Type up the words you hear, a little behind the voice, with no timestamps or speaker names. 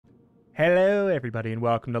Hello everybody and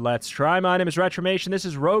welcome to Let's Try. My name is Retromation. This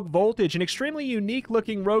is Rogue Voltage, an extremely unique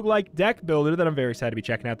looking roguelike deck builder that I'm very excited to be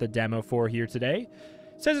checking out the demo for here today.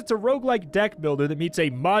 It says it's a roguelike deck builder that meets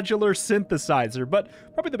a modular synthesizer, but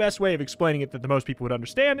probably the best way of explaining it that the most people would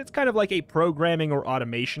understand, it's kind of like a programming or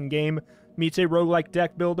automation game meets a roguelike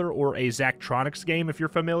deck builder, or a Zachtronics game if you're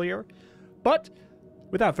familiar. But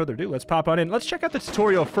without further ado, let's pop on in. Let's check out the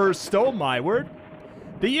tutorial first. Oh my word.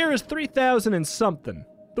 The year is 3000 and something.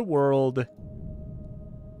 The world,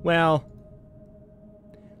 well,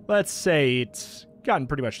 let's say it's gotten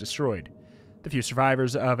pretty much destroyed. The few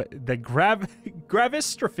survivors of the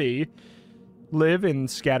Gravistrophe live in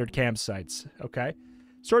scattered campsites. Okay.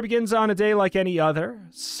 Story begins on a day like any other.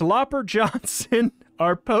 Slopper Johnson,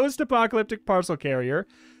 our post-apocalyptic parcel carrier,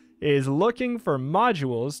 is looking for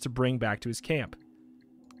modules to bring back to his camp.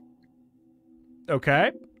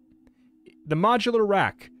 Okay. The modular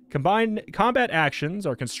rack. Combined combat actions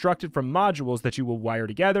are constructed from modules that you will wire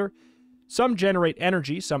together. Some generate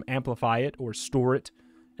energy, some amplify it or store it,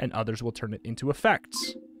 and others will turn it into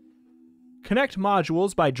effects. Connect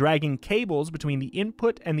modules by dragging cables between the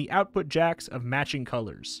input and the output jacks of matching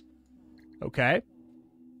colors. Okay.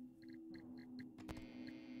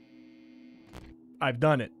 I've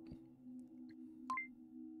done it.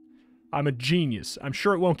 I'm a genius. I'm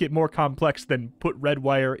sure it won't get more complex than put red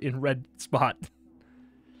wire in red spot.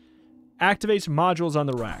 Activates modules on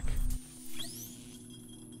the rack.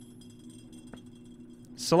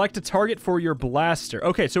 Select a target for your blaster.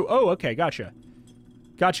 Okay, so, oh, okay, gotcha.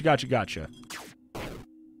 Gotcha.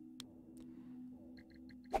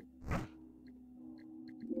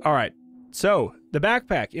 All right, so, the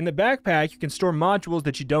backpack. In the backpack, you can store modules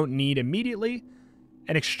that you don't need immediately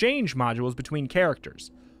and exchange modules between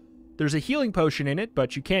characters. There's a healing potion in it,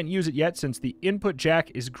 but you can't use it yet since the input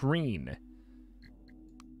jack is green.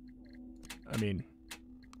 I mean,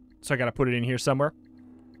 so I gotta put it in here somewhere,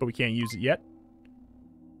 but we can't use it yet.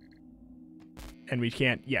 And we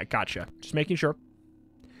can't, yeah, gotcha. Just making sure.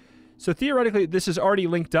 So theoretically, this is already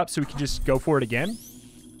linked up, so we can just go for it again.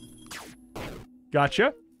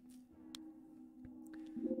 Gotcha.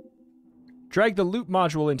 Drag the loot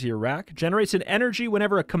module into your rack. Generates an energy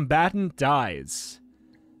whenever a combatant dies.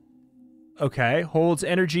 Okay, holds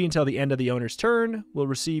energy until the end of the owner's turn. Will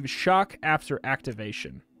receive shock after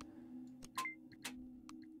activation.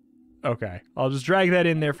 Okay, I'll just drag that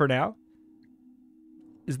in there for now.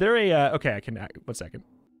 Is there a, okay, I can, one second.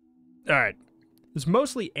 All right. There's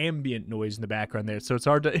mostly ambient noise in the background there, so it's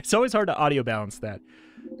always hard to audio balance that.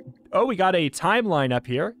 Oh, we got a timeline up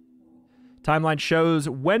here. Timeline shows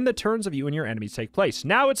when the turns of you and your enemies take place.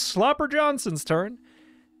 Now it's Slopper Johnson's turn.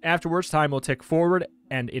 Afterwards, time will tick forward,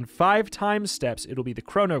 and in 5 time steps, it'll be the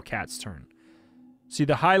Chrono Cat's turn. See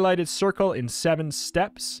the highlighted circle in 7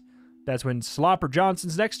 steps? That's when Slopper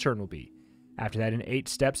Johnson's next turn will be. After that, in 8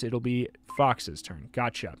 steps, it'll be Fox's turn.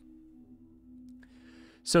 Gotcha.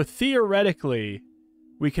 So theoretically,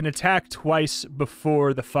 we can attack twice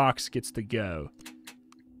before the Fox gets to go.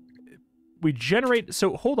 We generate...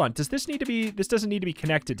 So, hold on. Does this need to be... This doesn't need to be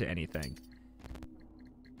connected to anything.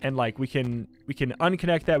 And, like, we can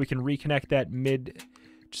unconnect that. We can reconnect that mid...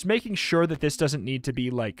 Just making sure that this doesn't need to be,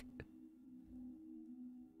 like...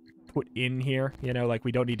 put in here, you know, like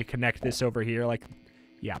we don't need to connect this over here, like,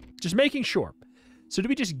 yeah, just making sure. So do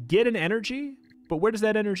we just get an energy? But where does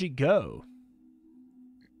that energy go?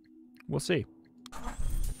 We'll see.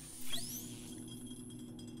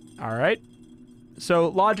 All right. So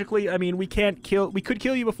logically, I mean, we could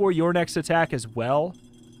kill you before your next attack as well,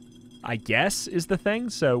 I guess, is the thing.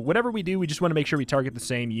 So whatever we do, we just want to make sure we target the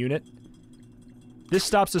same unit. This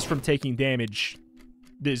stops us from taking damage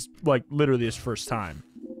this, like, literally this first time.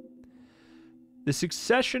 The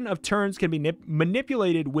succession of turns can be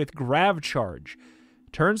manipulated with Grav Charge.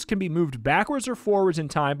 Turns can be moved backwards or forwards in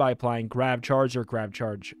time by applying Grav Charge or Grav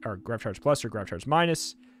Charge Plus or Grav Charge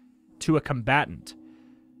Minus to a combatant.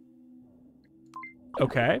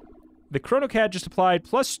 Okay. The Chrono Cat just applied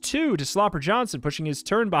 +2 to Slopper Johnson, pushing his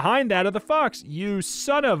turn behind that of the Fox. You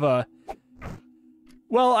son of a...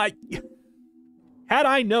 Well, Had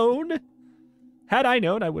I known,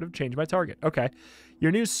 I would have changed my target. Okay.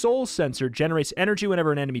 Your new soul sensor generates energy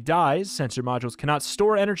whenever an enemy dies. Sensor modules cannot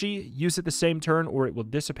store energy, use it the same turn, or it will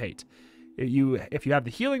dissipate. If you have the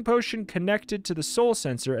healing potion connected to the soul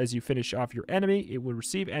sensor as you finish off your enemy, it will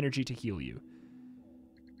receive energy to heal you.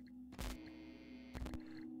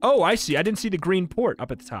 Oh, I see. I didn't see the green port up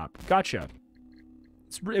at the top. Gotcha.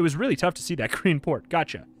 It was really tough to see that green port.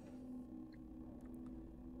 Gotcha.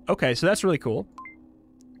 Okay, so that's really cool.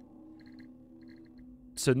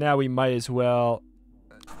 So now we might as well...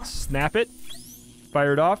 snap it.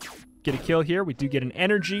 Fire it off. Get a kill here. We do get an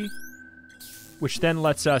energy. which then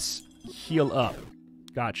lets us heal up.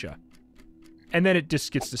 Gotcha. And then it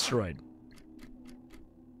just gets destroyed.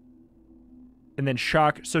 And then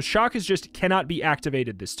shock. So shock is just cannot be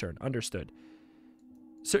activated this turn. Understood.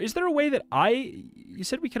 So is there a way that you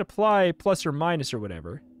said we could apply plus or minus or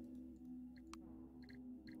whatever.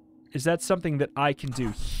 Is that something that I can do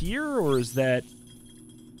here, or is that...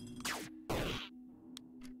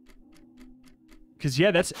 Because,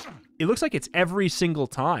 yeah, it looks like it's every single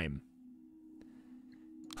time.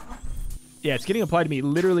 Yeah, it's getting applied to me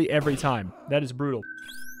literally every time. That is brutal.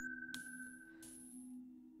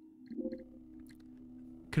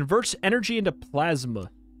 Converts energy into plasma.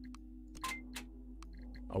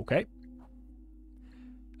 Okay.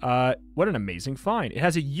 What an amazing find. It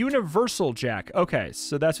has a universal jack. Okay,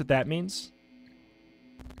 so that's what that means.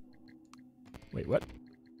 Wait, what?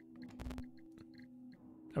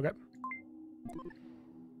 Okay.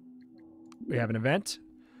 We have an event.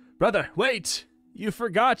 Brother, wait! You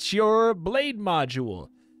forgot your blade module.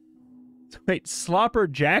 Wait,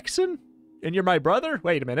 Slopper Jackson? And you're my brother?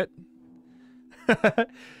 Wait a minute.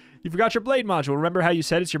 You forgot your blade module. Remember how you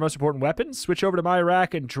said it's your most important weapon? Switch over to my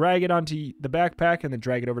rack and drag it onto the backpack and then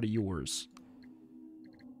drag it over to yours.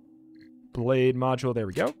 Blade module, there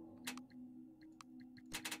we go.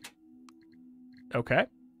 Okay.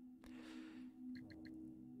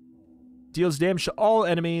 Deals damage to all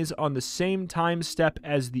enemies on the same time step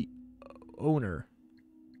as the owner.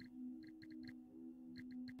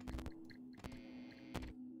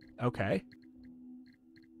 Okay.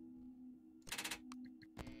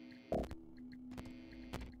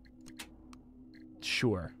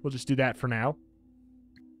 Sure. We'll just do that for now.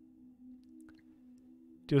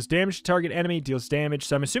 Deals damage to target enemy, deals damage.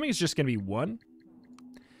 So I'm assuming it's just going to be one.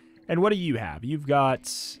 And what do you have? You've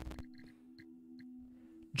got...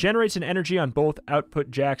 Generates an energy on both output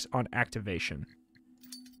jacks on activation.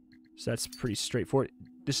 So that's pretty straightforward.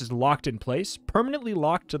 This is locked in place. Permanently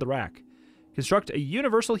locked to the rack. Construct a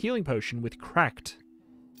universal healing potion with cracked.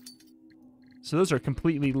 So those are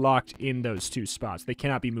completely locked in those two spots. They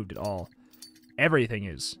cannot be moved at all. Everything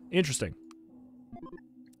is. Interesting.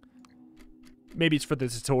 Maybe it's for the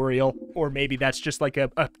tutorial, or maybe that's just like a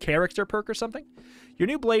character perk or something. Your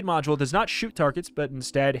new blade module does not shoot targets, but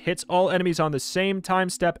instead hits all enemies on the same time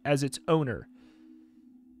step as its owner.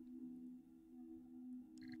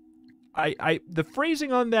 The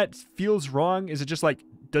phrasing on that feels wrong. Is it just like,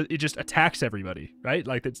 it just attacks everybody, right?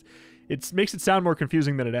 Like it makes it sound more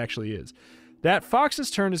confusing than it actually is. That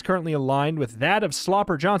Fox's turn is currently aligned with that of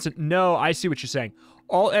Slopper Johnson. No, I see what you're saying.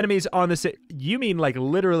 All enemies on the same... You mean like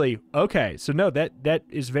literally... Okay, so no, that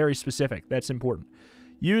is very specific. That's important.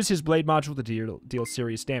 Use his blade module to deal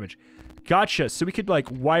serious damage. Gotcha. So we could like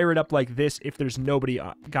wire it up like this if there's nobody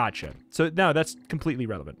on... Gotcha. So no, that's completely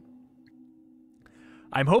relevant.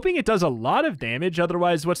 I'm hoping it does a lot of damage.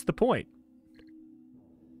 Otherwise, what's the point?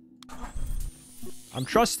 I'm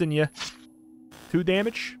trusting you. 2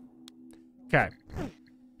 damage. Okay.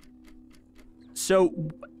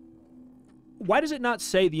 So, why does it not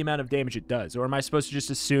say the amount of damage it does? Or am I supposed to just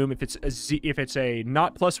assume if it's a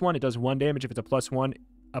not +1, it does 1 damage. If it's a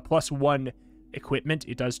 +1 equipment,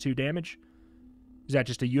 it does 2 damage? Is that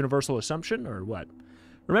just a universal assumption, or what?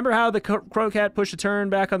 Remember how the Crowcat pushed a turn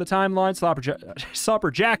back on the timeline?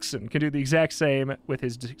 Slopper Jackson can do the exact same with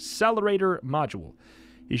his Accelerator module.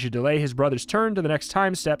 He should delay his brother's turn to the next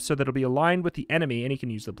time step so that it'll be aligned with the enemy and he can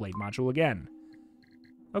use the blade module again.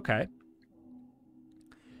 Okay.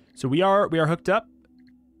 So we are hooked up.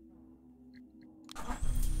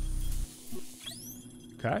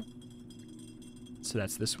 Okay. So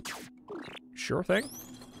that's this one. Sure thing.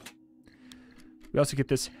 We also get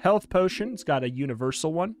this health potion. It's got a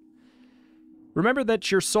universal one. Remember that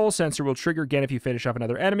your soul sensor will trigger again if you finish off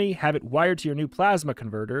another enemy. Have it wired to your new plasma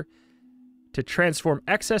converter to transform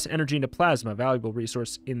excess energy into plasma, a valuable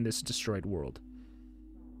resource in this destroyed world.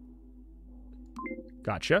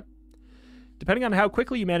 Gotcha. Depending on how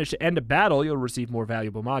quickly you manage to end a battle, you'll receive more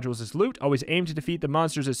valuable modules as loot. Always aim to defeat the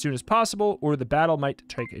monsters as soon as possible, or the battle might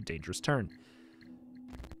take a dangerous turn.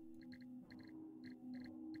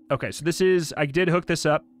 Okay, so this is... I did hook this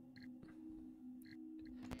up.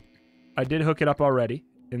 I did hook it up already,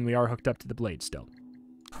 and we are hooked up to the blade still.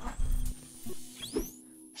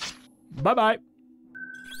 Bye-bye.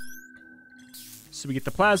 So we get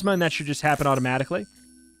the plasma, and that should just happen automatically.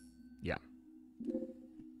 Yeah.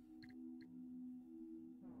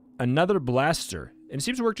 Another blaster. And it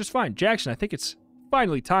seems to work just fine. Jackson, I think it's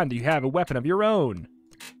finally time that you have a weapon of your own.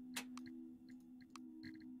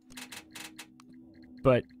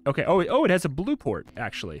 But, okay. Oh, it has a blue port,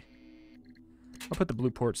 actually. I'll put the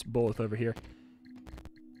blue ports both over here.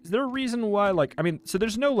 Is there a reason why, like... I mean, so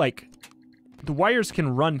there's no, like... The wires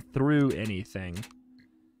can run through anything.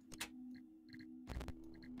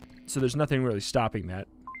 So there's nothing really stopping that.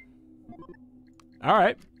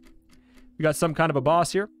 Alright. We got some kind of a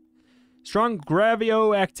boss here. Strong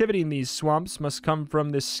gravio activity in these swamps must come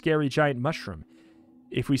from this scary giant mushroom.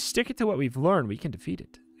 If we stick it to what we've learned, we can defeat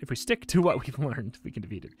it. If we stick to what we've learned, we can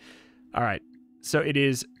defeat it. Alright. So it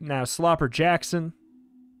is now Slopper Jackson.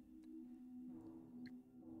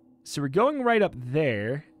 So we're going right up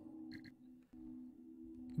there.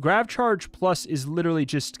 Grav Charge Plus is literally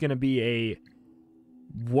just going to be a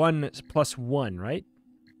 1+1, right?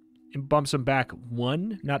 It bumps them back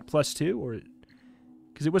 1, not +2, or...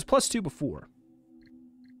 Because it was +2 before.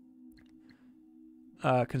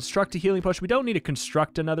 Construct a healing potion. We don't need to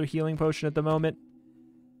construct another healing potion at the moment.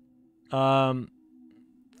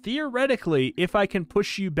 Theoretically, if I can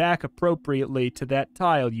push you back appropriately to that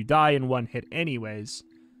tile, you die in one hit anyways.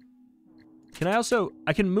 Can I also...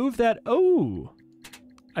 I can move that... Oh!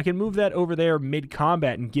 I can move that over there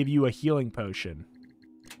mid-combat and give you a healing potion.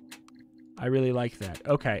 I really like that.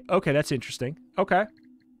 Okay. Okay, that's interesting. Okay.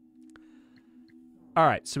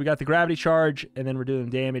 Alright, so we got the gravity charge, and then we're doing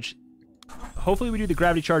damage. Hopefully we do the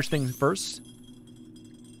gravity charge thing first.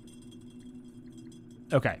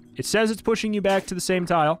 Okay. It says it's pushing you back to the same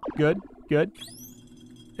tile. Good. Good.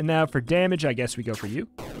 And now for damage, I guess we go for you.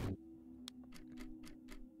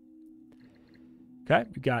 Okay,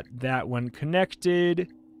 we got that one connected.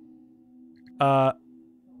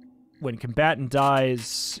 When combatant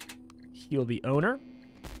dies, heal the owner.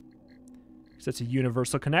 So that's a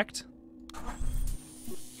universal connect.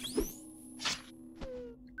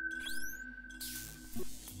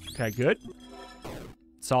 Okay, good.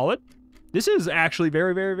 Solid. This is actually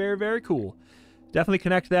very, very, very, very cool. Definitely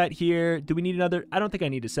connect that here. Do we need another? I don't think I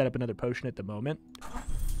need to set up another potion at the moment.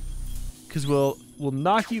 Because we'll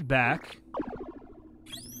knock you back.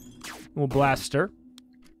 We'll blast her.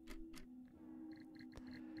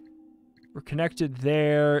 We're connected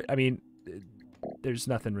there. I mean, there's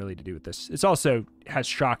nothing really to do with this. It's also has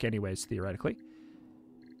shock anyways, theoretically.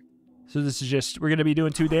 So this is just, we're going to be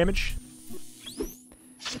doing 2 damage.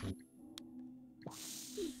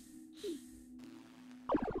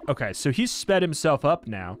 Okay, so he's sped himself up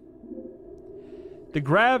now. The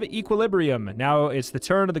Grav Equilibrium. Now it's the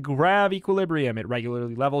turn of the Grav Equilibrium. It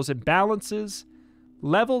regularly levels imbalances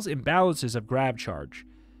of Grav Charge.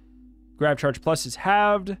 Grav Charge Plus is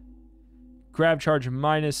halved. Grav Charge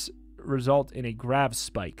Minus result in a Grav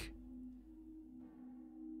Spike.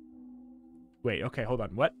 Wait, okay, hold on.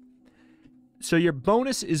 What? So your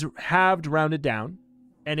bonus is halved rounded down.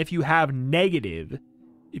 And if you have negative,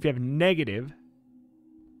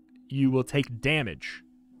 you will take damage.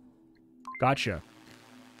 Gotcha.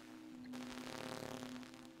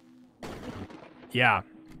 Yeah.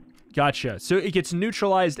 Gotcha. So it gets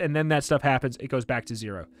neutralized, and then that stuff happens. It goes back to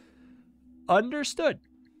 0. Understood.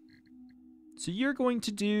 So you're going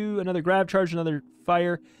to do another grab charge, another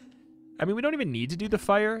fire. I mean, we don't even need to do the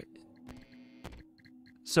fire.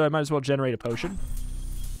 So I might as well generate a potion.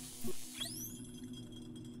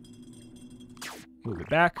 Move it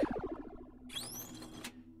back.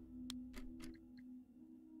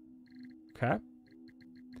 Okay.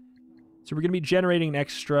 So we're going to be generating an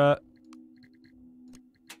extra...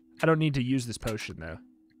 I don't need to use this potion, though.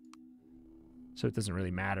 So it doesn't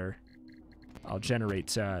really matter. I'll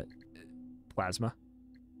generate plasma.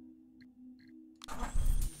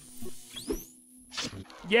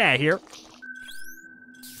 Yeah, here.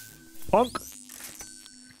 Punk.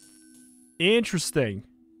 Interesting.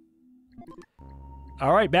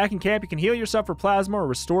 All right, back in camp, you can heal yourself for plasma or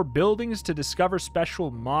restore buildings to discover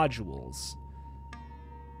special modules.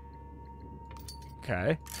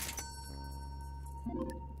 Okay.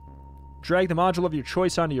 Drag the module of your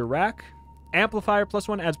choice onto your rack. Amplifier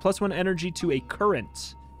 +1 adds +1 energy to a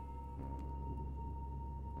current.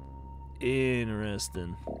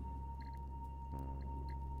 Interesting.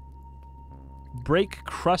 Break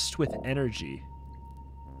crust with energy.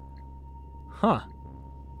 Huh.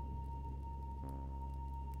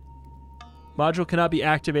 Module cannot be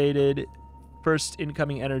activated. First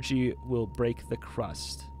incoming energy will break the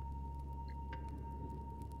crust.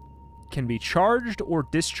 Can be charged or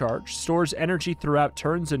discharged. Stores energy throughout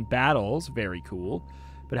turns and battles. Very cool.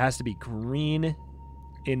 But it has to be green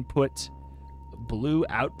input, blue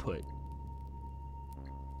output.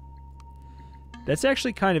 That's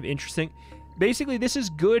actually kind of interesting. Basically, this is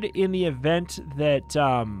good in the event that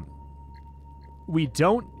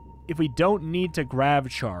if we don't need to grav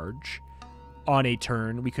charge on a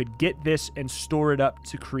turn, we could get this and store it up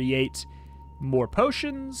to create more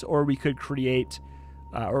potions, or we could create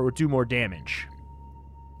or do more damage.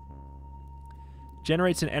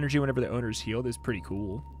 Generates an energy whenever the owner is healed is pretty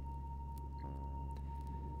cool.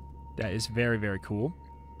 That is very, very cool.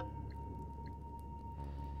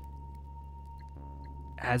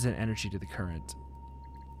 Adds an energy to the current.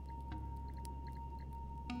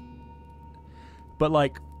 But,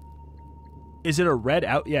 like, is it a red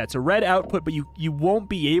out? Yeah, it's a red output, but you won't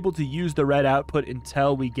be able to use the red output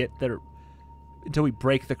until we get the... until we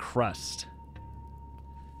break the crust.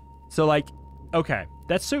 So, like, okay.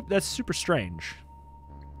 That's super strange.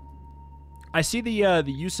 I see the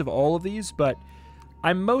use of all of these, but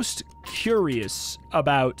I'm most curious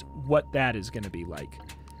about what that is going to be like.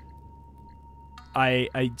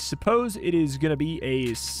 I suppose it is going to be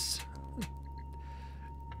a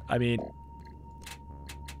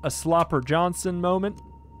Slopper Johnson moment.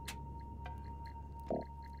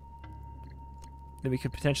 Then we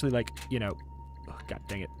could potentially, like, you know, oh, god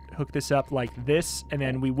dang it, hook this up like this, and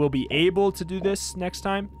then we will be able to do this next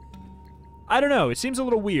time. I don't know. It seems a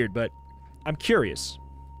little weird, but I'm curious.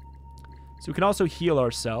 So we can also heal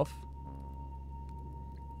ourselves.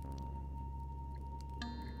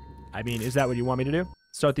 I mean, is that what you want me to do?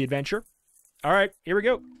 Start the adventure? All right, here we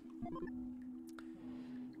go.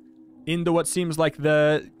 Into what seems like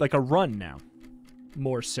a run now.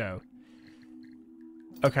 More so.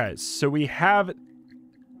 Okay, so we have...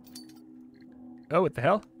 Oh, what the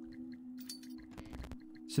hell?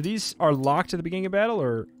 So these are locked at the beginning of battle,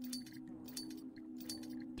 or...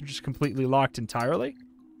 they're just completely locked entirely?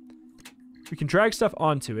 We can drag stuff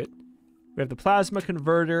onto it. We have the plasma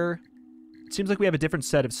converter. It seems like we have a different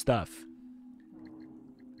set of stuff.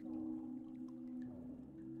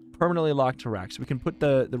 Permanently locked to rack. So we can put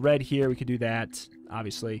the red here. We could do that,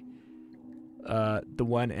 obviously. The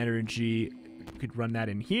one energy, we could run that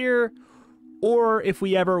in here. Or if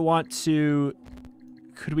we ever want to,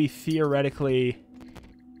 could we theoretically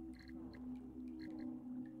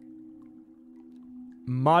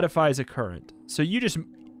modifies a current? So you're just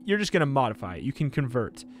going to modify it. You can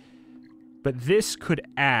convert. But this could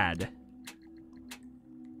add.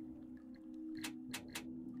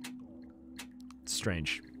 It's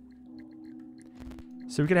strange.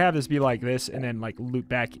 So we could have this be like this and then, like, loop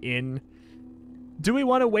back in. Do we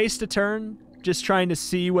want to waste a turn just trying to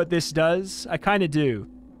see what this does? I kind of do.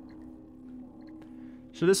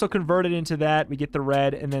 So this will convert it into that. We get the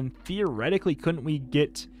red, and then theoretically, couldn't we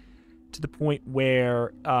get to the point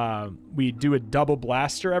where we do a double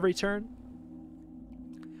blaster every turn?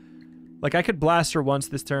 Like, I could blaster once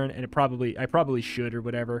this turn, and I probably should or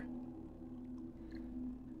whatever.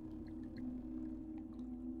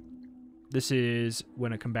 This is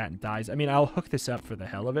when a combatant dies. I mean, I'll hook this up for the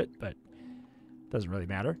hell of it, but it doesn't really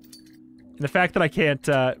matter. And the fact that I can't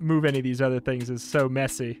move any of these other things is so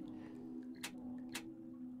messy.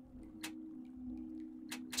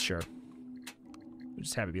 Sure. We'll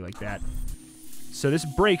just have it be like that. So this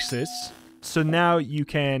breaks this. So now you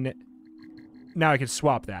can... now I can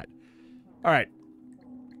swap that. All right.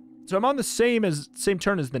 So I'm on the same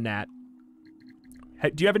turn as the Gnat.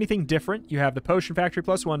 Do you have anything different? You have the Potion Factory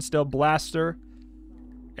 +1 still, Blaster,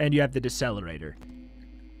 and you have the Decelerator.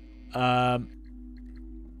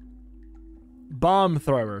 Bomb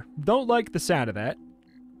Thrower. Don't like the sound of that.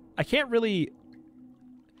 I can't really...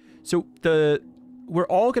 So we're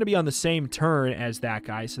all going to be on the same turn as that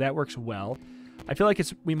guy, so that works well. I feel like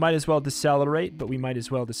we might as well decelerate, but we might as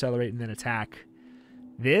well decelerate and then attack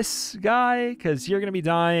this guy, because you're going to be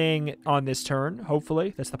dying on this turn,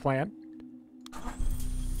 hopefully. That's the plan.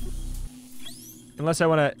 Unless I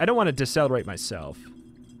don't want to decelerate myself.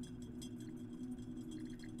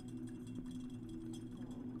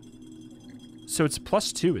 So it's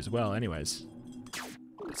 +2 as well, anyways.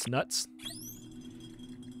 It's nuts.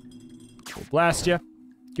 We'll blast you.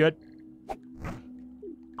 Good.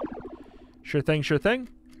 Sure thing, sure thing.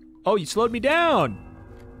 Oh, you slowed me down!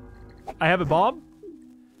 I have a bomb?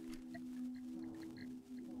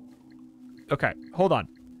 Okay, hold on.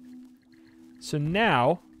 So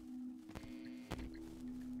now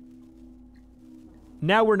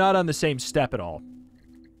we're not on the same step at all.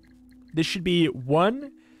 This should be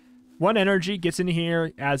one energy gets in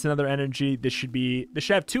here, adds another energy. This should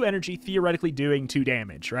have 2 energy, theoretically doing 2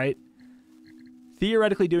 damage, right?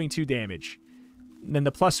 Theoretically doing 2 damage. And then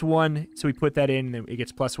the +1, so we put that in, and it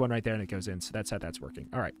gets +1 right there, and it goes in. So that's how that's working.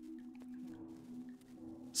 All right.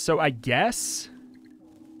 So I guess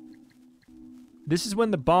this is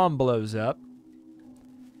when the bomb blows up.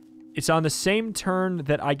 It's on the same turn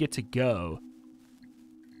that I get to go.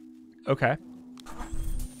 Okay.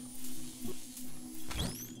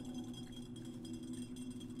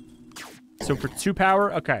 So for 2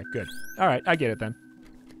 power? Okay, good. All right, I get it then.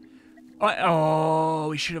 Oh,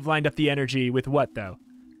 we should have lined up the energy with what, though?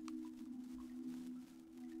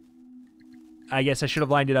 I guess I should have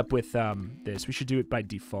lined it up with this. We should do it by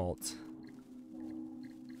default.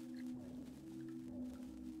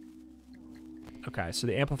 Okay, so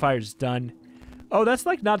the amplifier's done. Oh, that's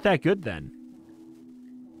like not that good then.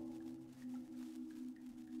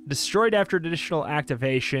 Destroyed after additional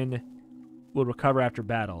activation. Will recover after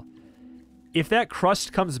battle. If that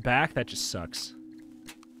crust comes back, that just sucks.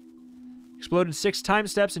 Explode in 6 time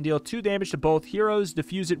steps and deal 2 damage to both heroes.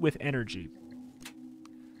 Diffuse it with energy.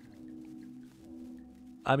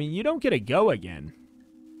 I mean, you don't get a go again.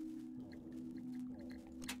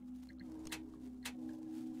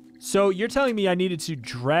 So you're telling me I needed to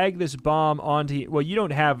drag this bomb onto... Well, you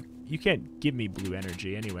don't have... You can't give me blue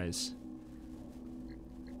energy anyways.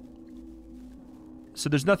 So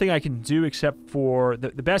there's nothing I can do except for... The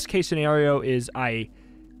best case scenario is I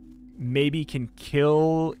maybe can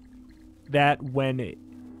kill that when...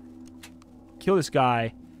 Kill this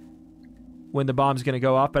guy when the bomb's going to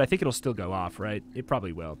go off, but I think it'll still go off, right? It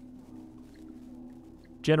probably will.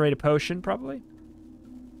 Generate a potion, probably.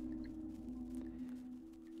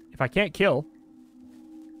 If I can't kill...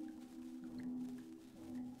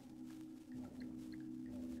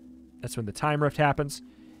 That's when the time rift happens.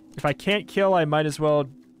 If I can't kill, I might as well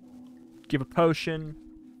give a potion.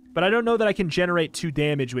 But I don't know that I can generate 2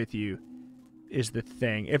 damage with you, is the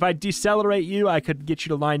thing. If I decelerate you, I could get you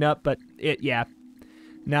to line up, but yeah.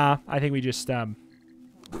 Nah, I think we just,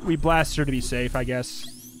 we blast her to be safe, I guess.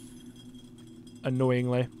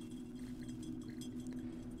 Annoyingly.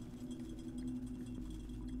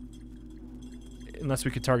 Unless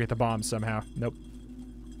we could target the bomb somehow. Nope.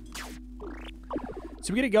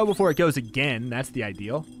 So we get to go before it goes again. That's the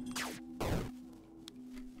ideal.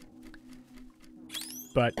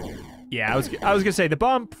 But, yeah, I was gonna say, the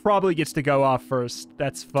bomb probably gets to go off first.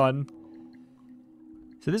 That's fun.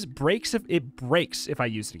 So this breaks if... It breaks if I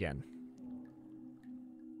use it again.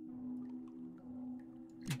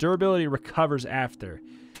 Durability recovers after.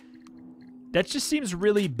 That just seems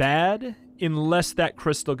really bad unless that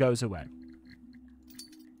crystal goes away.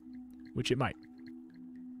 Which it might.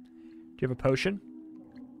 Do you have a potion?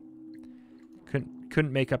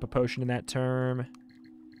 Couldn't make up a potion in that term.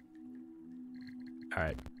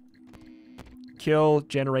 Alright. Kill,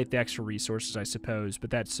 generate the extra resources, I suppose, but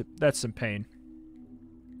that's some pain.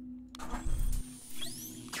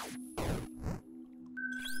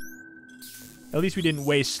 At least we didn't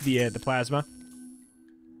waste the plasma.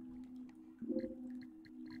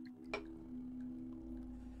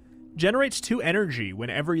 Generates 2 energy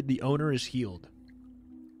whenever the owner is healed.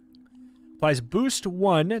 Applies boost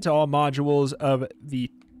 1 to all modules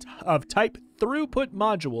of type throughput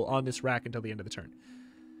module on this rack until the end of the turn.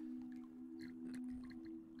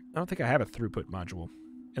 I don't think I have a throughput module.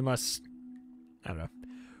 Unless... I don't know.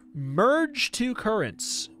 Merge 2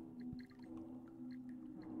 currents.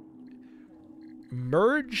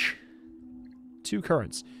 Merge 2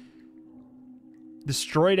 currents.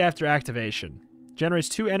 Destroyed after activation. Generates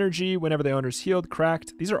 2 energy whenever the owner is healed.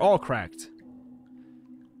 Cracked. These are all cracked.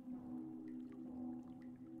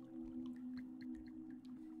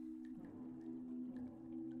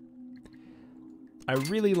 I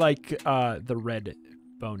really like the red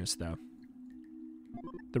bonus, though.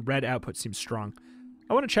 The red output seems strong.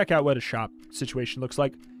 I want to check out what a shop situation looks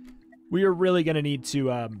like. We are really going to need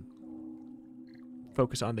to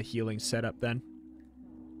focus on the healing setup then.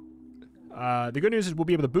 The good news is we'll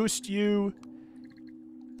be able to boost you.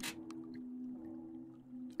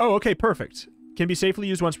 Oh, okay, perfect. Can be safely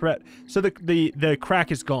used once per... So the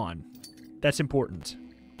crack is gone. That's important.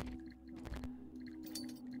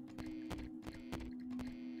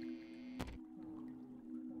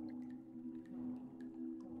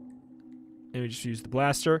 And we just use the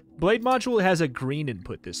blaster. Blade module has a green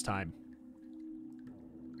input this time.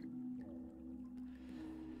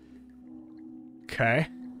 Okay.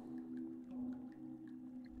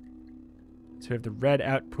 So we have the red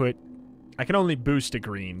output. I can only boost a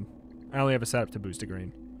green. I only have a setup to boost a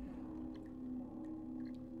green.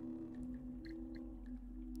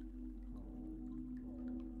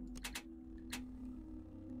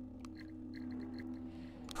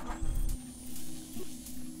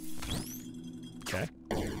 Okay.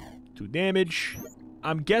 2 damage.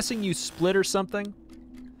 I'm guessing you split or something.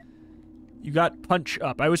 You got punch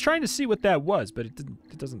up. I was trying to see what that was, but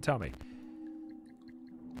it doesn't tell me.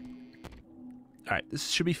 Alright, this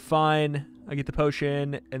should be fine. I get the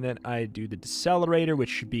potion, and then I do the decelerator, which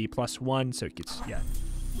should be +1, so it gets, yeah.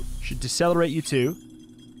 Should decelerate you too.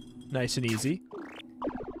 Nice and easy.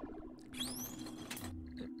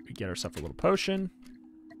 We get ourselves a little potion.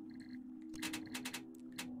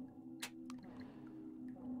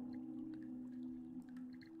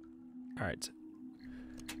 Alright.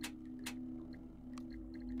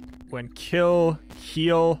 When kill,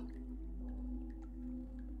 heal.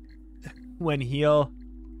 When heal,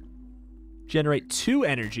 generate 2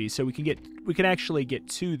 energy, so we can actually get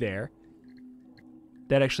 2 there.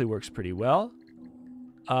 That actually works pretty well.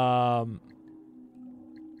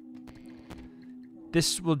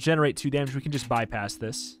 This will generate 2 damage. We can just bypass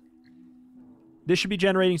this. This should be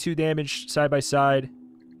generating 2 damage side by side.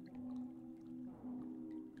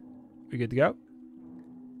 We good to go?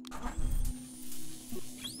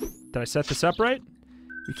 Did I set this up right?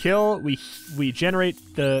 We kill, we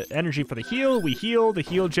generate the energy for the heal, we heal, the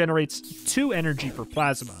heal generates 2 energy for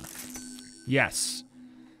plasma. Yes.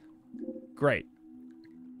 Great.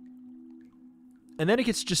 And then it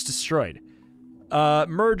gets just destroyed.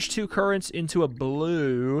 Merge 2 currents into a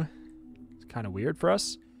blue. It's kind of weird for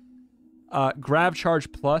us. Grav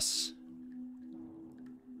charge plus.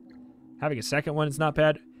 Having a second one is not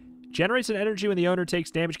bad. Generates an energy when the owner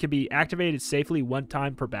takes damage, can be activated safely 1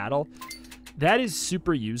 time per battle. That is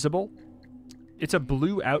super usable. It's a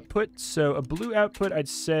blue output, so a blue output, I'd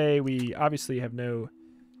say we obviously have no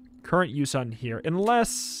current use on here,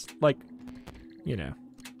 unless, like, you know,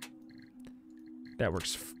 that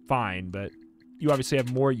works fine, but you obviously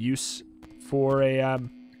have more use for a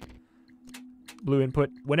blue input.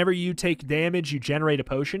 Whenever you take damage, you generate a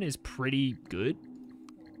potion is pretty good.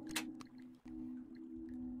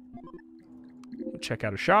 Check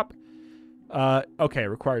out a shop. Okay,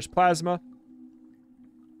 requires plasma.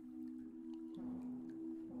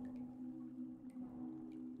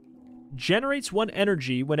 Generates 1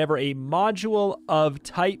 energy whenever a module of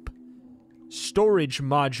type storage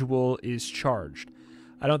module is charged.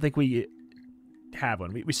 I don't think we have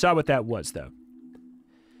one. We saw what that was, though.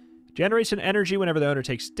 Generates an energy whenever the owner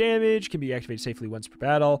takes damage. Can be activated safely once per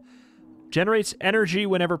battle. Generates energy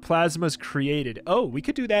whenever plasma is created. Oh, we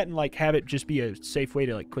could do that and, like, have it just be a safe way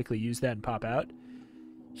to, like, quickly use that and pop out.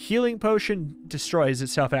 Healing potion destroys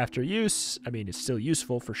itself after use. I mean, it's still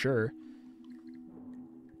useful for sure.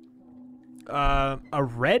 A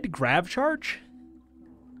red grav charge?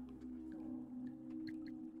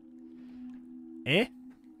 Eh?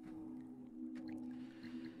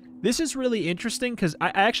 This is really interesting because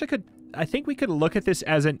I think we could look at this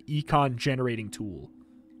as an econ generating tool.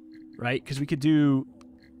 Right? Because we could do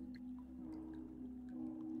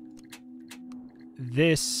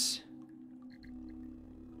this.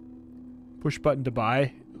 Push button to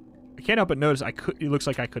buy. I can't help but notice it looks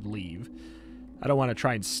like I could leave. I don't want to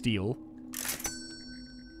try and steal.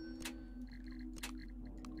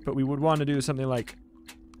 But we would want to do something like...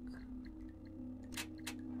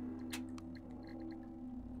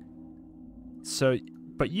 So,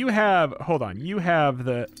 but you have... Hold on. You have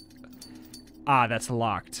the... Ah, that's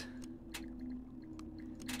locked.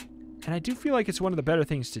 And I do feel like it's one of the better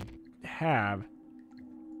things to have.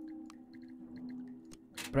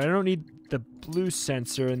 But I don't need the blue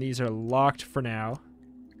sensor, and these are locked for now.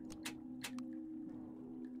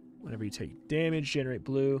 Whenever you take damage, generate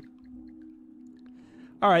blue.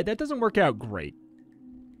 Alright, that doesn't work out great.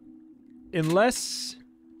 Unless...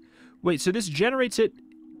 Wait, so this generates it...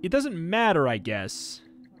 It doesn't matter, I guess.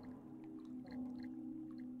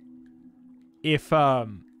 If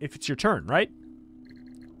it's your turn, right?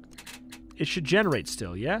 It should generate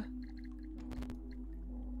still, yeah?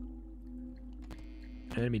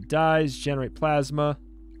 Enemy dies, generate plasma.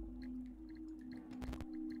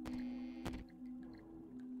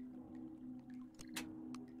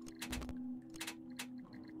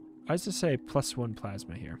 Why does it say +1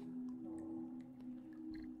 plasma here?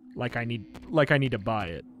 Like I need to buy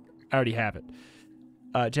it. I already have it.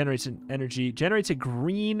 Generates an energy. Generates a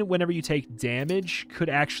green whenever you take damage. Could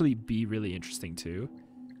actually be really interesting too.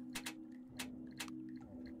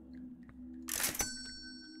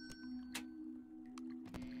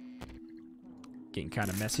 Getting kind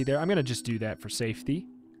of messy there. I'm going to just do that for safety.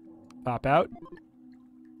 Pop out.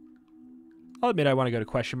 I'll admit I want to go to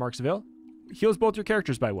Questionmarksville. Heals both your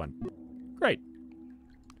characters by 1. Great.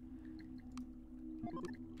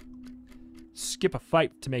 Skip a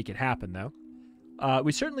fight to make it happen, though.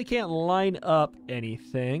 We certainly can't line up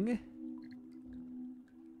anything.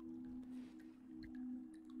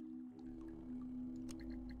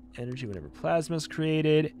 Energy whenever plasma is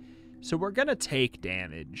created. So we're going to take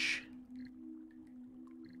damage.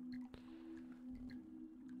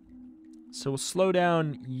 So we'll slow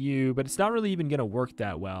down you, but it's not really even going to work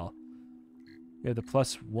that well. We have the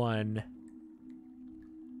 +1.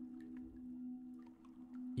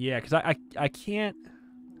 Yeah, because I can't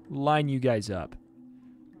line you guys up.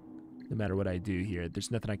 No matter what I do here. There's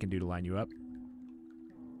nothing I can do to line you up.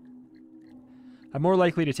 I'm more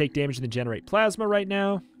likely to take damage than generate plasma right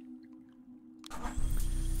now.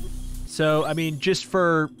 So, I mean, just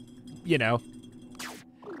for you know,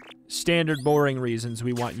 standard boring reasons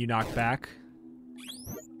we want you knocked back.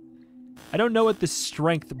 I don't know what the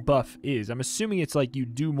strength buff is. I'm assuming it's like you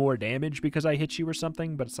do more damage because I hit you or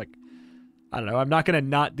something, but it's like, I don't know. I'm not going to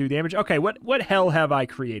not do damage. Okay, what hell have I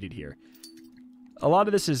created here? A lot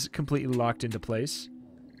of this is completely locked into place.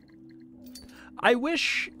 I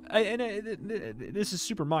wish, this is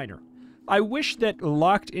super minor. I wish that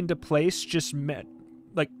locked into place just meant,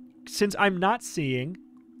 like, since I'm not seeing,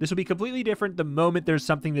 this will be completely different the moment there's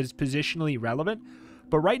something that is positionally relevant.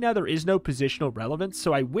 But right now there is no positional relevance,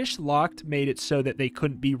 so I wish locked made it so that they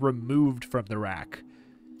couldn't be removed from the rack.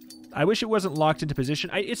 I wish it wasn't locked into position.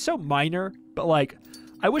 It's so minor, but like,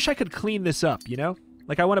 I wish I could clean this up, you know?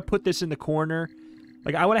 Like, I want to put this in the corner.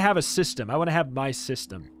 Like, I want to have a system. I want to have my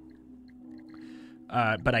system.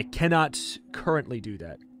 But I cannot currently do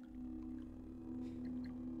that.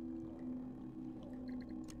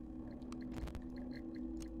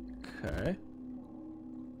 Okay.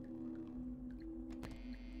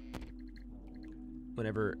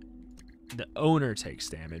 Whenever the owner takes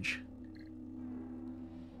damage.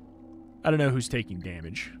 I don't know who's taking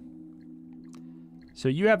damage. So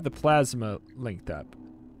you have the plasma linked up.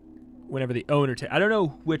 Whenever the owner I don't know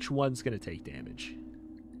which one's going to take damage.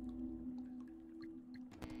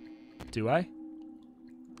 Do I?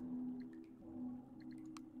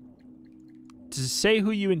 Does it say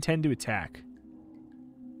who you intend to attack?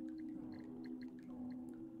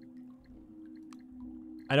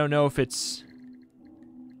 I don't know if it's...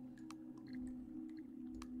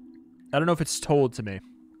 I don't know if it's told to me.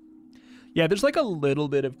 Yeah, there's like a little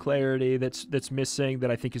bit of clarity that's missing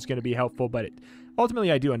that I think is going to be helpful, but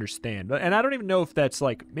ultimately I do understand. And I don't even know if that's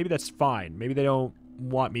like, maybe that's fine. Maybe they don't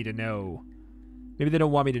want me to know. Maybe they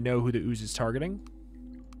don't want me to know who the ooze is targeting.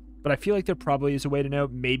 But I feel like there probably is a way to know.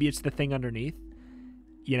 Maybe it's the thing underneath.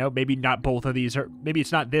 You know, maybe not both of these are, maybe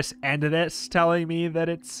it's not this end of this telling me that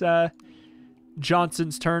it's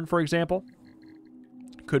Johnson's turn, for example.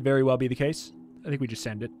 Could very well be the case. I think we just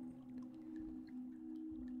send it.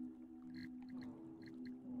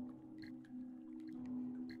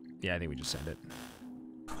 Yeah, I think we just send it.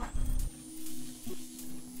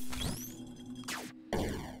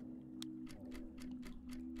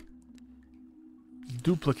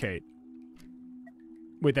 Duplicate.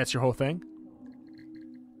 Wait, that's your whole thing?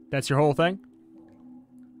 That's your whole thing?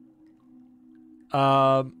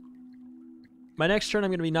 My next turn,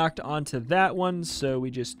 I'm going to be knocked onto that one, so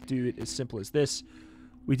we just do it as simple as this.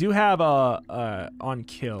 We do have a on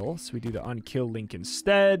kill, so we do the on kill link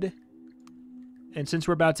instead. And since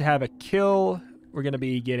we're about to have a kill, we're going to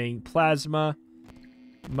be getting plasma.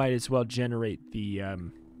 Might as well generate the...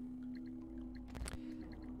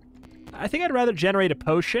 I think I'd rather generate a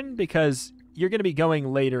potion because you're going to be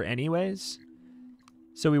going later anyways.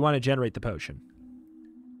 So we want to generate the potion.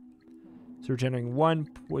 So we're generating one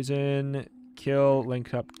poison, kill,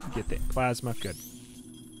 link up, get the plasma. Good.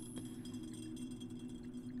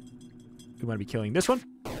 We want to be killing this one.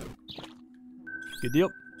 Good deal.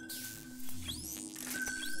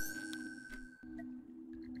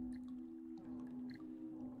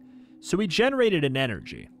 So we generated an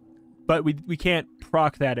energy, but we can't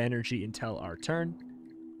proc that energy until our turn.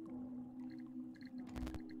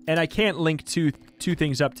 And I can't link two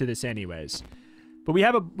things up to this anyways. But we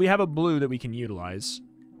have a blue that we can utilize.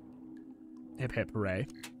 Hip hip hooray.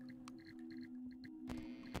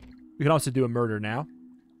 We can also do a murder now.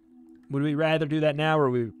 Would we rather do that now or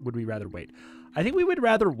would we rather wait? I think we would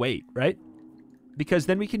rather wait, right? Because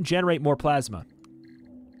then we can generate more plasma.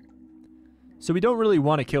 So we don't really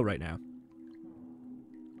want to kill right now.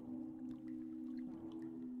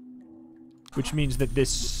 Which means that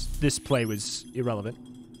this play was irrelevant.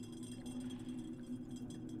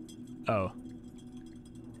 Oh.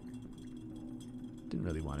 Didn't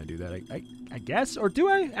really want to do that, I guess. Or do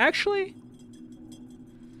I? Actually?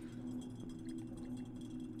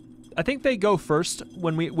 I think they go first.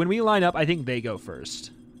 When we line up, I think they go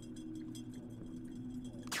first.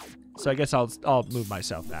 So I guess I'll move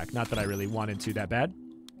myself back. Not that I really wanted to that bad.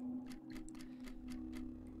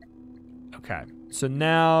 Okay. So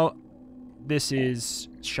now this is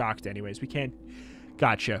shocked anyways. We can't...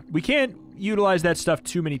 Gotcha. We can't utilize that stuff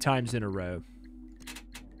too many times in a row.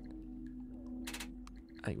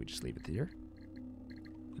 I think we just leave it there.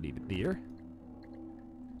 Leave it there.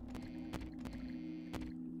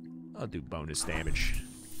 I'll do bonus damage.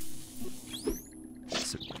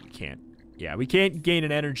 So we can't... Yeah, we can't gain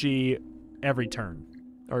an energy every turn.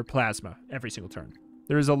 Or plasma every single turn.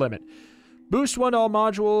 There is a limit. Boost 1 to all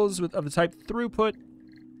modules of the type throughput.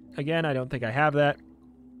 Again, I don't think I have that.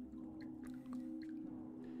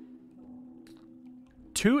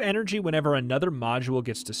 2 energy whenever another module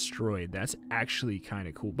gets destroyed. That's actually kind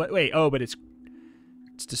of cool. But wait, oh, but it's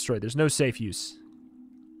destroyed. There's no safe use.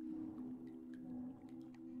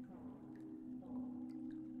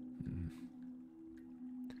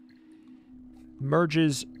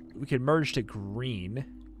 Merges. We can merge to green.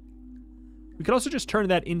 We could also just turn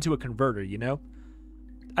that into a converter, you know?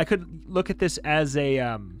 I could look at this as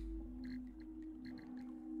a,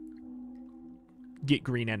 get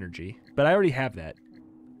green energy. But I already have that.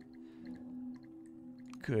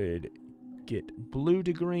 Could get blue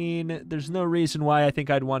to green. There's no reason why I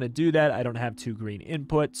think I'd want to do that. I don't have 2 green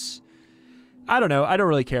inputs. I don't know. I don't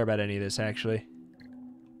really care about any of this, actually.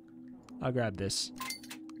 I'll grab this.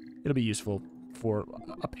 It'll be useful for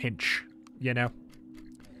a pinch, you know?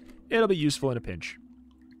 It'll be useful in a pinch.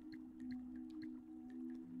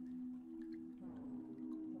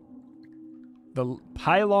 The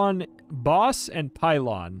pylon, boss and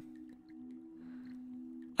pylon.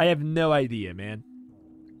 I have no idea, man.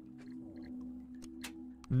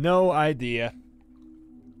 No idea.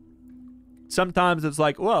 Sometimes it's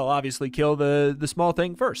like, well, obviously kill the small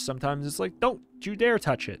thing first. Sometimes it's like, don't you dare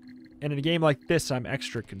touch it. And in a game like this, I'm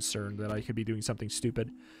extra concerned that I could be doing something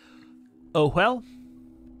stupid. Oh, well.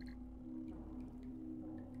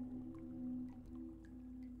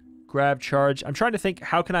 Grab charge. I'm trying to think,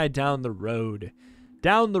 how can I down the road?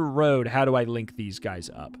 Down the road, how do I link these guys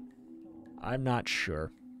up? I'm not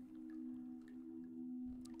sure.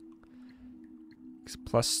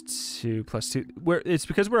 +2, +2. It's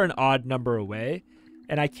because we're an odd number away,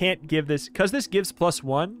 and I can't give this, because this gives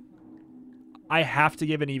 +1, I have to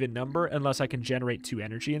give an even number unless I can generate 2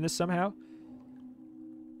 energy in this somehow.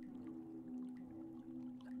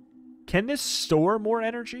 Can this store more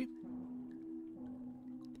energy?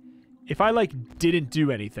 If I, like, didn't do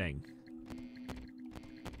anything.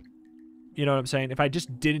 You know what I'm saying? If I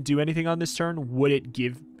just didn't do anything on this turn, would it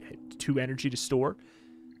give 2 energy to store?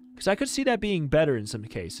 Because I could see that being better in some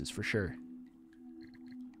cases, for sure.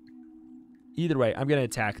 Either way, I'm going to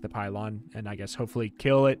attack the pylon, and I guess hopefully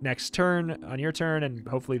kill it next turn, on your turn, and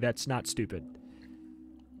hopefully that's not stupid.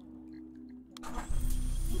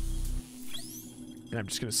 And I'm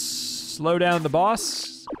just going to slow down the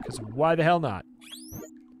boss, because why the hell not?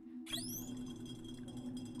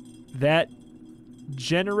 That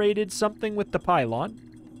generated something with the pylon.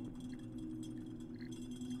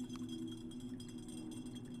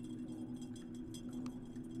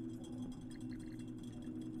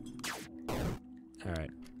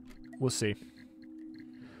 Alright. We'll see.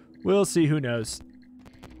 We'll see, who knows.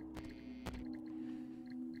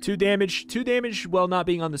 2 damage. 2 damage while not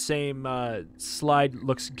being on the same slide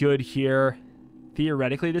looks good here.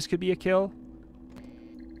 Theoretically, this could be a kill.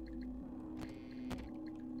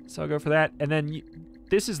 So I'll go for that. And then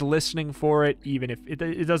this is listening for it, even if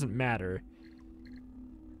it doesn't matter.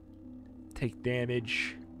 Take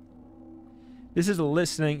damage. This is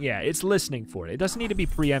listening. Yeah, it's listening for it. It doesn't need to be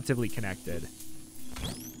preemptively connected.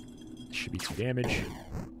 Should be 2 damage.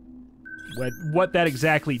 What that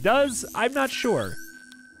exactly does, I'm not sure.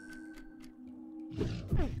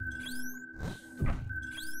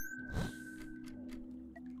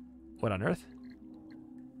 What on earth?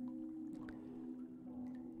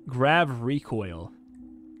 Grav recoil.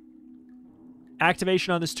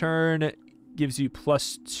 Activation on this turn gives you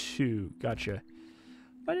 +2. Gotcha.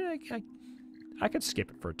 But I could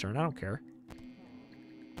skip it for a turn. I don't care.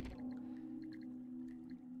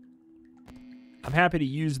 I'm happy to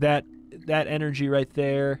use that energy right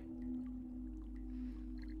there.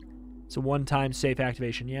 It's a one-time safe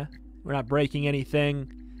activation, yeah? We're not breaking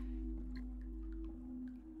anything.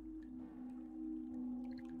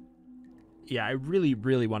 Yeah, I really,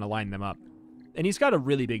 really want to line them up. And he's got a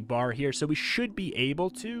really big bar here, so we should be able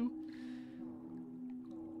to.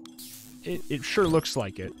 It sure looks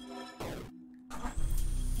like it.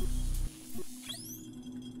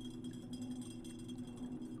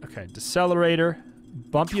 Okay, Decelerator.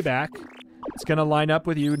 Bump you back. It's going to line up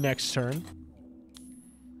with you next turn.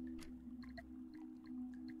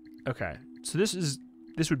 Okay, so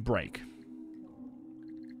this would break.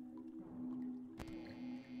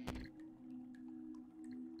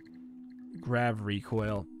 Grav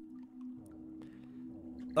recoil.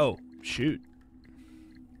 Oh, shoot.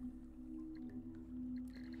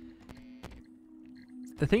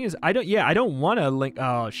 The thing is, I don't want to link.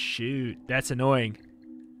 Oh, shoot. That's annoying.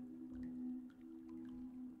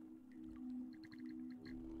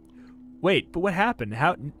 Wait, but what happened?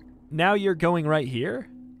 How now you're going right here?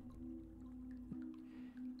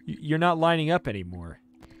 You're not lining up anymore.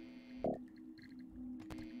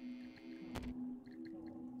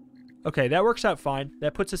 Okay, that works out fine.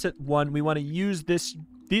 That puts us at 1. We want to use this.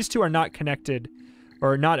 These two are not connected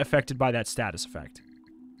Or not affected by that status effect.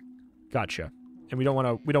 Gotcha. And we don't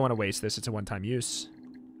want to waste this. It's a one-time use.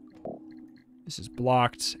 This is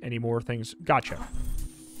blocked. Any more things? Gotcha.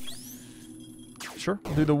 Sure.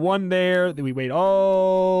 We'll do the one there. Then we wait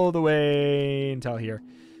all the way until here.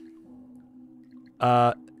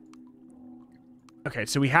 Okay,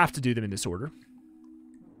 so we have to do them in this order.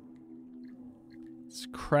 It's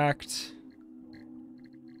cracked.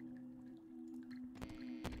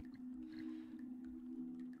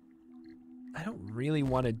 I don't really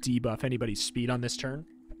want to debuff anybody's speed on this turn,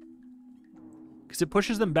 because it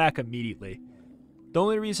pushes them back immediately. The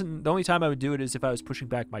only time I would do it is if I was pushing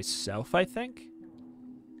back myself, I think.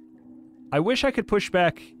 I wish I could push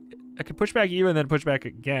back. I could push back you and then push back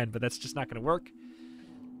again, but that's just not going to work.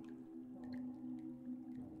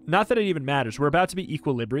 Not that it even matters. We're about to be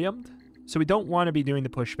equilibriumed, so we don't want to be doing the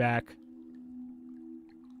pushback.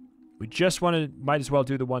 We just want to, might as well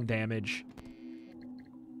do the 1 damage.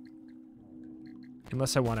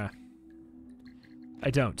 Unless I want to... I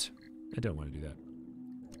don't want to do that.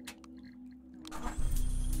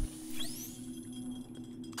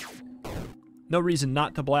 No reason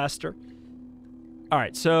not to blast her.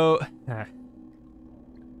 Alright, so...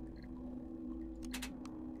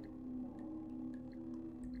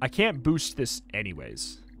 I can't boost this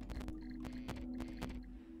anyways.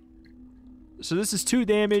 So this is 2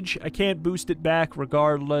 damage. I can't boost it back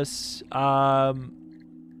regardless. I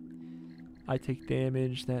take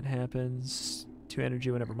damage. That happens. 2 energy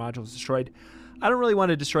whenever module is destroyed. I don't really want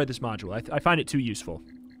to destroy this module. I find it too useful.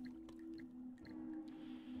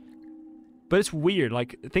 But it's weird.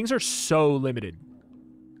 Like, things are so limited.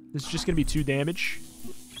 This is just going to be 2 damage.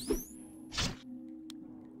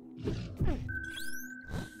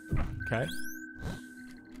 Okay.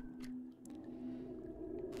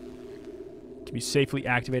 Can be safely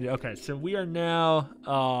activated. Okay, so we are now...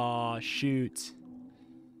 Aw, shoot.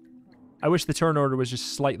 I wish the turn order was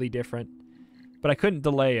just slightly different. But I couldn't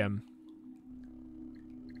delay him.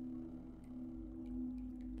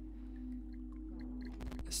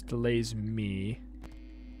 This delays me.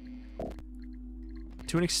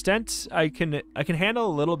 To an extent, I can handle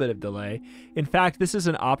a little bit of delay. In fact, this is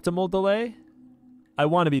an optimal delay. I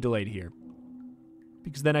want to be delayed here,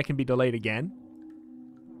 because then I can be delayed again.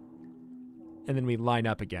 And then we line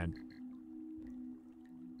up again.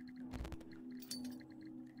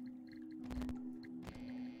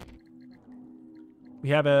 We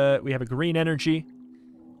have a green energy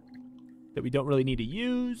that we don't really need to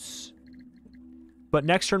use. But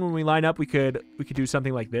next turn when we line up, we could do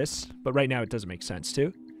something like this. But right now it doesn't make sense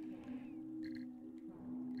to.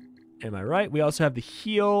 Am I right? We also have the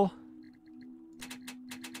heal.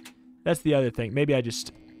 That's the other thing. Maybe it's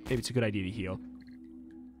a good idea to heal.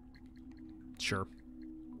 Sure.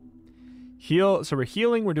 Heal. So we're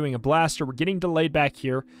healing. We're doing a blaster. We're getting delayed back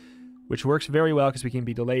here, which works very well because we can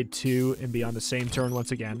be delayed 2 and be on the same turn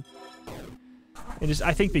once again. And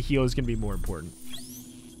I think the heal is going to be more important.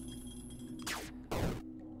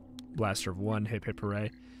 Blaster of 1. Hip hip hooray.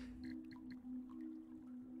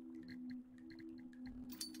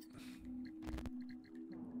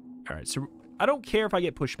 Alright, so I don't care if I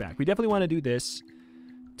get pushed back. We definitely want to do this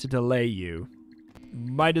to delay you.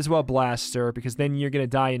 Might as well blaster, because then you're going to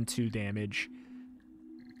die in 2 damage.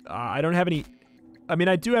 I don't have any... I mean,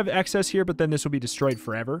 I do have excess here, but then this will be destroyed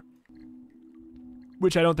forever.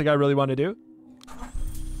 Which I don't think I really want to do.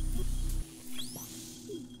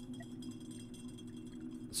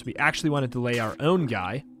 So we actually want to delay our own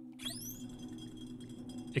guy.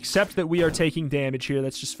 Except that we are taking damage here.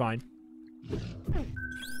 That's just fine.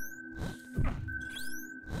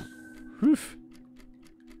 Oof.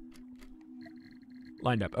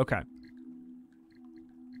 Lined up. Okay.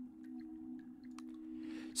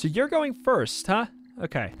 So you're going first, huh?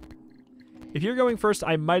 Okay. If you're going first,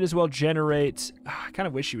 I might as well generate... I kind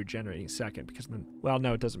of wish you were generating second, because then... Well,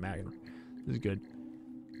 no, it doesn't matter. This is good.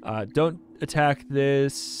 Don't attack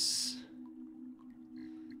this.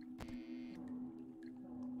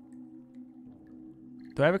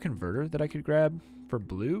 Do I have a converter that I could grab for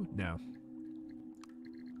blue? No.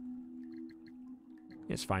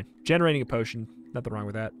 It's fine. Generating a potion. Nothing wrong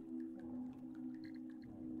with that.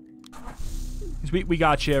 We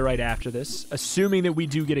got you right after this. Assuming that we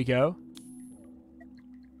do get a go.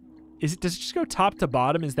 Does it just go top to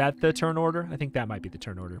bottom? Is that the turn order? I think that might be the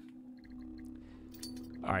turn order.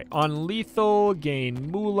 Alright. On lethal,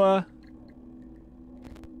 gain Moolah.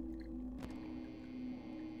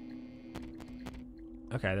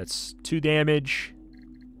 Okay, that's 2 damage.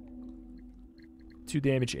 2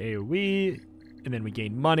 damage AoE. And then we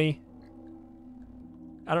gain money.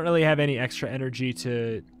 I don't really have any extra energy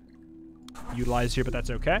to utilize here, but that's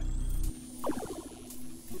okay.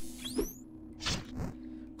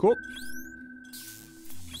 Cool.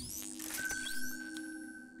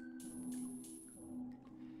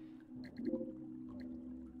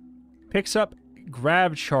 Picks up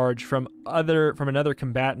grab charge from another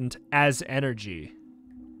combatant as energy,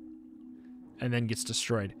 and then gets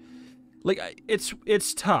destroyed. Like,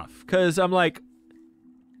 it's tough because I'm like,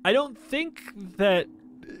 I don't think that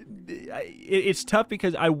it's tough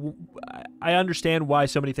because I understand why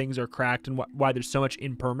so many things are cracked and why there's so much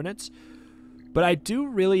impermanence, but I do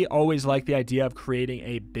really always like the idea of creating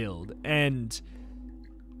a build, and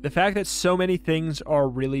the fact that so many things are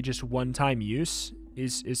really just one-time use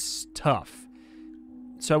is tough.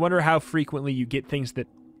 So I wonder how frequently you get things that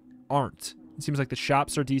aren't. It seems like the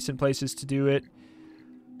shops are decent places to do it.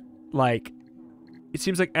 Like, it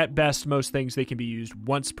seems like at best most things they can be used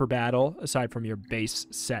once per battle, aside from your base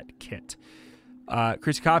set kit.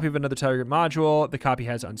 Creates a copy of another target module. The copy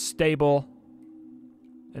has unstable,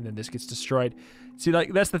 and then this gets destroyed. See,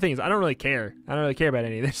 like, that's the thing, is I don't really care. I don't really care about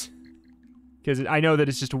any of this because I know that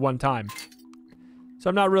it's just a one time. So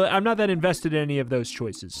I'm not that invested in any of those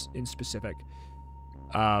choices in specific.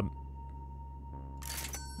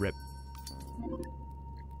 Rip.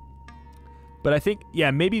 But I think,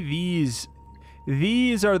 yeah, maybe these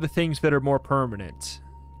are the things that are more permanent.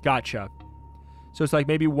 Gotcha. So it's like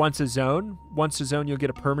maybe once a zone you'll get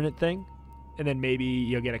a permanent thing, and then maybe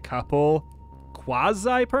you'll get a couple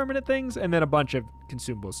quasi-permanent things, and then a bunch of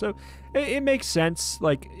consumables. So it makes sense.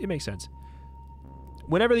 Like, it makes sense.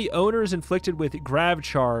 Whenever the owner is inflicted with grav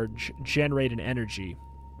charge, generate an energy.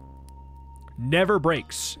 Never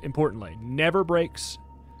breaks, importantly. Never breaks.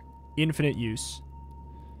 Infinite use.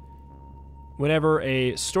 Whenever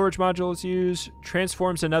a storage module is used,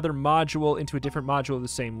 transforms another module into a different module of the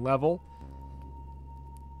same level.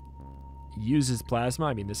 Uses plasma.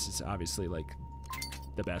 I mean, this is obviously, like,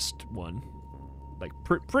 the best one. Like,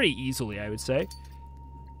 pretty easily, I would say.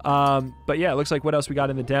 But yeah, it looks like what else we got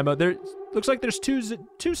in the demo. There looks like there's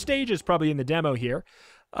two stages probably in the demo here.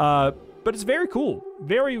 But it's very cool.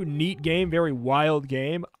 Very neat game, very wild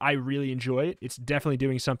game. I really enjoy it. It's definitely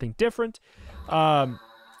doing something different.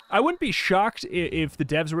 I wouldn't be shocked if the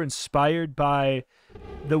devs were inspired by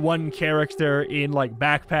the one character in, like,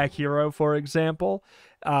 Backpack Hero, for example.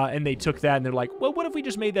 And they took that and they're like, well, what if we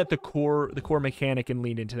just made that the core mechanic and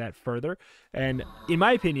leaned into that further? And in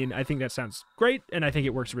my opinion, I think that sounds great, and I think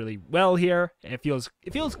it works really well here. It feels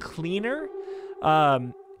cleaner,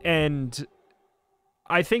 and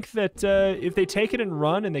I think that if they take it and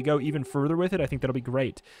run and they go even further with it, I think that'll be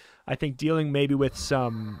great. I think dealing maybe with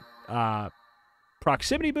some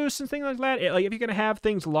proximity boosts and things like that, like if you're gonna have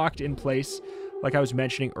things locked in place, like I was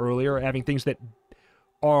mentioning earlier, having things that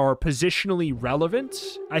are positionally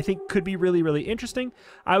relevant, I think could be really, really interesting.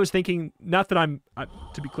 I was thinking, not that I'm,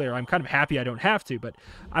 to be clear, I'm kind of happy I don't have to, but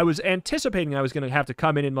I was anticipating I was going to have to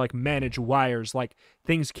come in and, like, manage wires, like,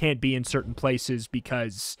 things can't be in certain places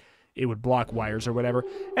because it would block wires or whatever.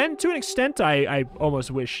 And to an extent, I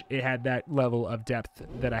almost wish it had that level of depth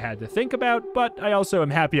that I had to think about, but I also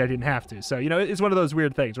am happy I didn't have to. So, you know, it's one of those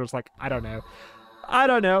weird things where it's like, I don't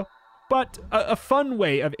know. But a fun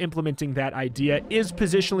way of implementing that idea is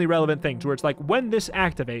positionally relevant things, where it's like, when this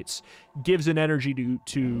activates, gives an energy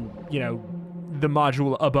to you know, the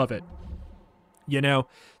module above it. You know,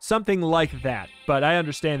 something like that. But I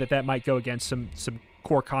understand that might go against some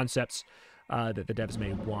core concepts that the devs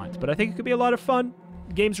may want. But I think it could be a lot of fun.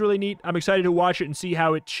 The game's really neat. I'm excited to watch it and see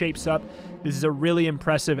how it shapes up. This is a really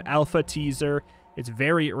impressive alpha teaser. It's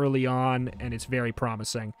very early on, and it's very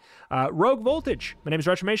promising. Rogue Voltage. My name is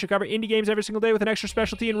Retromation. I cover indie games every single day with an extra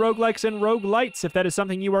specialty in roguelikes and roguelites. If that is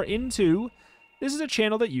something you are into, this is a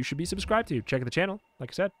channel that you should be subscribed to. Check out the channel.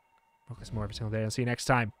 Like I said, focus more every single day. I'll see you next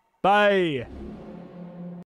time. Bye!